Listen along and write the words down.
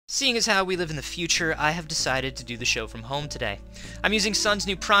Seeing as how we live in the future, I have decided to do the show from home today. I'm using Sun's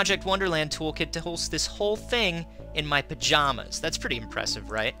new Project Wonderland toolkit to host this whole thing in my pajamas. That's pretty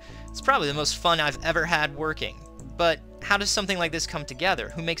impressive, right? It's probably the most fun I've ever had working. But how does something like this come together?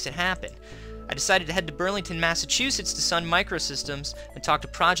 Who makes it happen? I decided to head to Burlington, Massachusetts to Sun Microsystems and talk to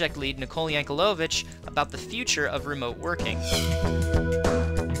project lead Nicole Yankelovich about the future of remote working.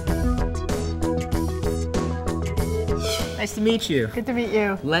 Nice to meet you. Good to meet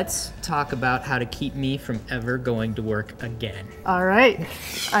you. Let's talk about how to keep me from ever going to work again. All right.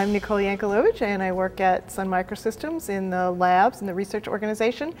 I'm Nicole Yankelovich, and I work at Sun Microsystems in the labs in the research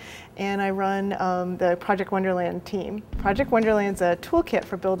organization, and I run the Project Wonderland team. Project Wonderland's a toolkit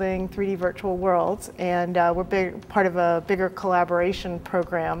for building 3D virtual worlds, and we're part of a bigger collaboration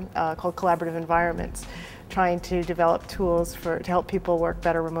program called Collaborative Environments, trying to develop tools to help people work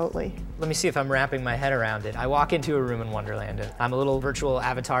better remotely. Let me see if I'm wrapping my head around it. I walk into a room in Wonderland. I'm a little virtual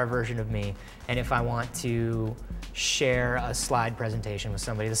avatar version of me, and if I want to share a slide presentation with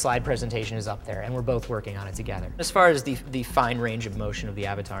somebody, the slide presentation is up there, and we're both working on it together. As far as the fine range of motion of the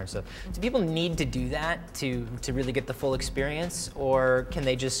avatar and stuff, do people need to do that to really get the full experience, or can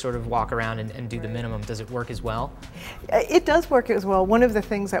they just sort of walk around and do the minimum? Does it work as well? It does work as well. One of the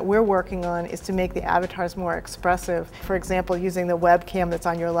things that we're working on is to make the avatars more expressive. For example, using the webcam that's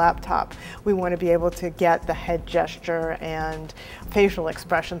on your laptop, we want to be able to get the head gesture and facial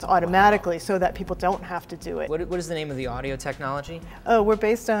expressions automatically so that people don't have to do it. What is the name of the audio technology? Oh, we're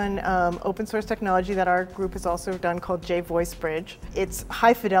based on open source technology that our group has also done called JVoiceBridge. It's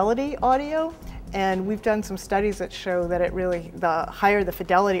high fidelity audio, and we've done some studies that show that the higher the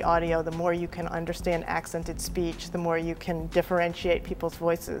fidelity audio, the more you can understand accented speech, the more you can differentiate people's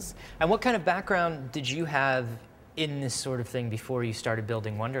voices. And what kind of background did you have in this sort of thing before you started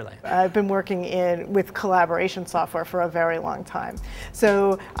building Wonderland? I've been working with collaboration software for a very long time.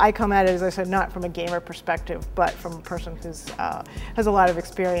 So I come at it, as I said, not from a gamer perspective, but from a person who has a lot of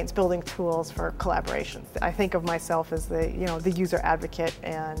experience building tools for collaboration. I think of myself as the user advocate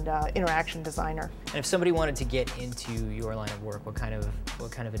and interaction designer. And if somebody wanted to get into your line of work, what kind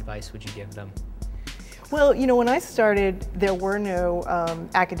of advice would you give them? Well, when I started, there were no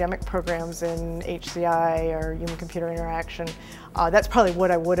academic programs in HCI or human-computer interaction. That's probably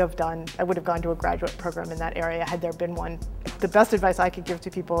what I would have done. I would have gone to a graduate program in that area had there been one. The best advice I could give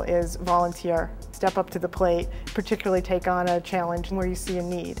to people is volunteer. Step up to the plate, particularly take on a challenge where you see a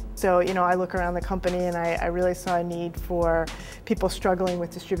need. So, I look around the company and I really saw a need for people struggling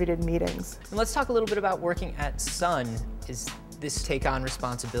with distributed meetings. And let's talk a little bit about working at Sun. Is this take on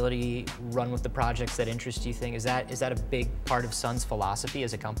responsibility, run with the projects that interest you thing, is that a big part of Sun's philosophy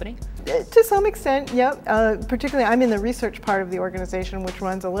as a company? To some extent, yep. Particularly, I'm in the research part of the organization, which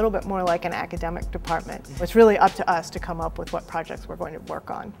runs a little bit more like an academic department. It's really up to us to come up with what projects we're going to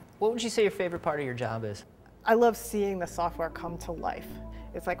work on. What would you say your favorite part of your job is? I love seeing the software come to life.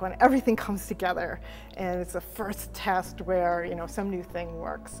 It's like when everything comes together and it's the first test where some new thing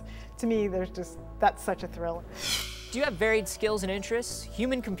works. To me, that's such a thrill. Do you have varied skills and interests?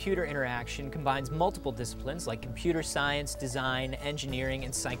 Human-computer interaction combines multiple disciplines like computer science, design, engineering,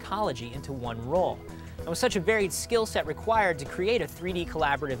 and psychology into one role. And with such a varied skill set required to create a 3D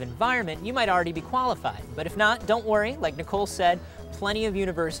collaborative environment, you might already be qualified. But if not, don't worry. Like Nicole said, plenty of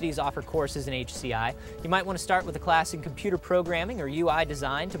universities offer courses in HCI. You might want to start with a class in computer programming or UI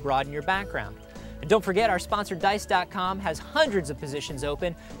design to broaden your background. And don't forget, our sponsor Dice.com has hundreds of positions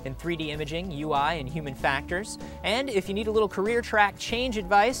open in 3D imaging, UI, and human factors. And if you need a little career track change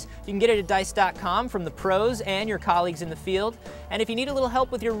advice, you can get it at Dice.com from the pros and your colleagues in the field. And if you need a little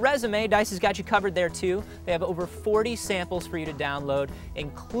help with your resume, Dice has got you covered there too. They have over 40 samples for you to download,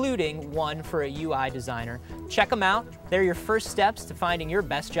 including one for a UI designer. Check them out. They're your first steps to finding your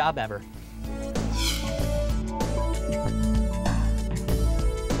best job ever.